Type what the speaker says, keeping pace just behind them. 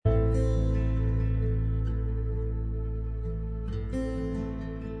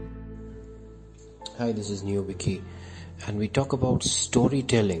Hi, this is Neobiki, and we talk about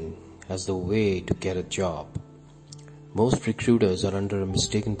storytelling as the way to get a job. Most recruiters are under a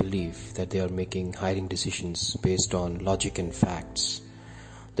mistaken belief that they are making hiring decisions based on logic and facts.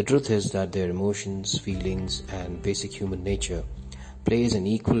 The truth is that their emotions, feelings, and basic human nature plays an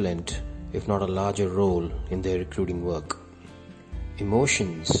equivalent, if not a larger role in their recruiting work.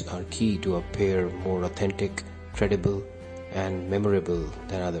 Emotions are key to appear more authentic, credible, and memorable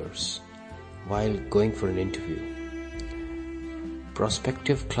than others while going for an interview.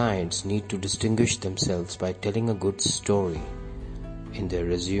 Prospective clients need to distinguish themselves by telling a good story in their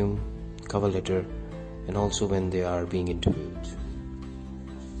resume, cover letter, and also when they are being interviewed.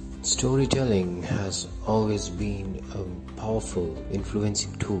 Storytelling has always been a powerful,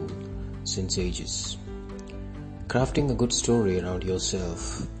 influencing tool since ages. Crafting a good story around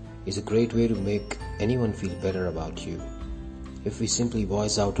yourself is a great way to make anyone feel better about you. If we simply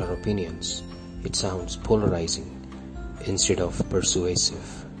voice out our opinions, it sounds polarizing instead of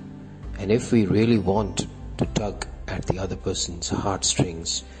persuasive. And if we really want to tug at the other person's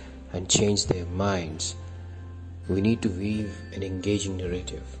heartstrings and change their minds, we need to weave an engaging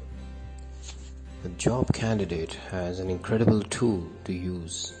narrative. A job candidate has an incredible tool to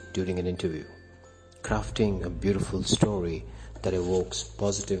use during an interview, crafting a beautiful story that evokes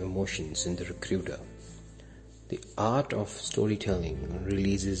positive emotions in the recruiter. The art of storytelling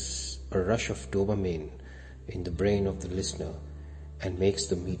releases a rush of dopamine in the brain of the listener and makes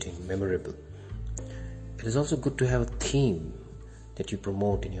the meeting memorable. It is also good to have a theme that you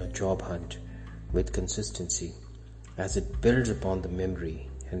promote in your job hunt with consistency, as it builds upon the memory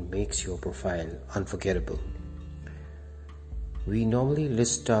and makes your profile unforgettable. We normally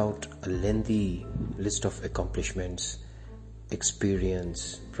list out a lengthy list of accomplishments,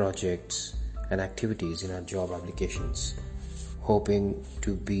 experience, projects, and activities in our job applications, hoping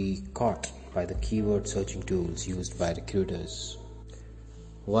to be caught by the keyword searching tools used by recruiters.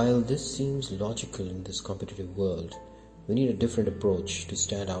 While this seems logical in this competitive world, we need a different approach to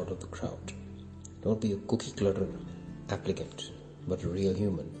stand out of the crowd. Don't be a cookie cutter applicant, but a real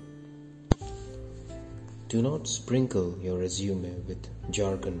human. Do not sprinkle your resume with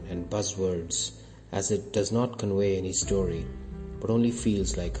jargon and buzzwords, as it does not convey any story, but only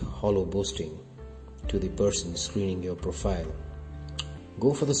feels like hollow boasting to the person screening your profile.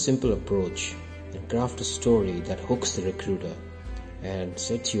 Go for the simple approach and craft a story that hooks the recruiter and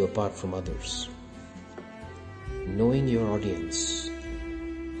sets you apart from others. Knowing your audience,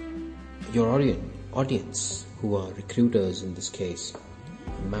 who are recruiters in this case,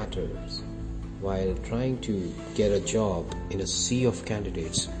 matters while trying to get a job in a sea of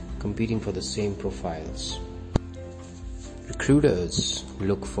candidates competing for the same profiles. Recruiters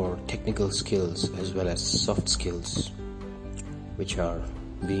look for technical skills as well as soft skills, which are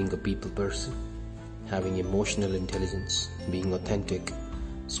being a people person, having emotional intelligence, being authentic,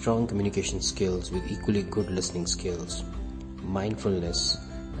 strong communication skills with equally good listening skills, mindfulness,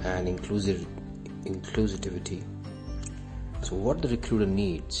 and inclusivity. So what the recruiter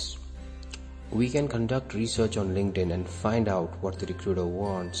needs? We can conduct research on LinkedIn and find out what the recruiter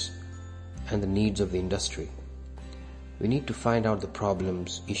wants and the needs of the industry. We need to find out the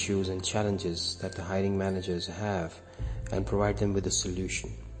problems, issues, and challenges that the hiring managers have and provide them with a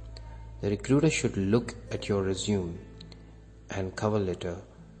solution. The recruiter should look at your resume and cover letter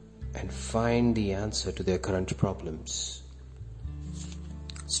and find the answer to their current problems.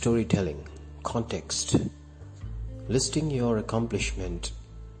 Storytelling, context. Listing your accomplishment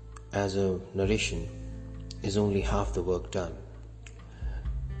as a narration is only half the work done.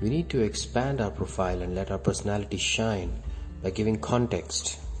 We need to expand our profile and let our personality shine by giving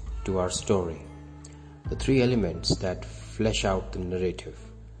context to our story. The three elements that flesh out the narrative: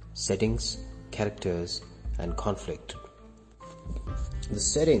 settings, characters, and conflict. The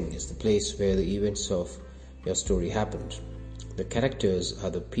setting is the place where the events of your story happened. The characters are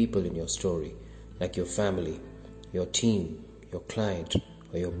the people in your story, like your family, your team, your client,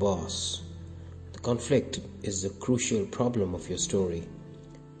 or your boss. The conflict is the crucial problem of your story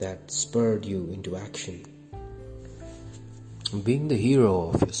that spurred you into action. Being the hero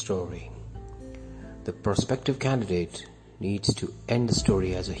of your story. The prospective candidate needs to end the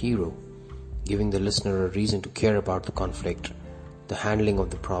story as a hero, giving the listener a reason to care about the conflict, the handling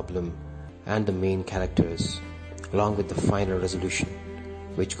of the problem, and the main characters, along with the final resolution,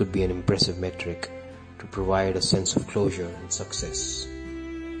 which could be an impressive metric to provide a sense of closure and success.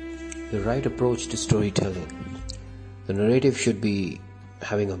 The right approach to storytelling. The narrative should be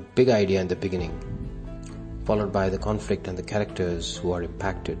having a big idea in the beginning, followed by the conflict and the characters who are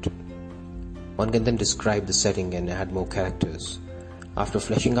impacted. One can then describe the setting and add more characters, After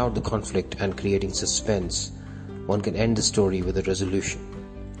fleshing out the conflict and creating suspense, one can end the story with a resolution.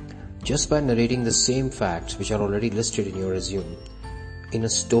 Just by narrating the same facts which are already listed in your resume in a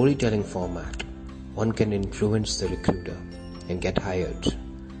storytelling format, one can influence the recruiter and get hired.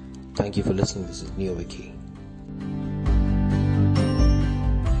 Thank you for listening. This is Neo Vicky.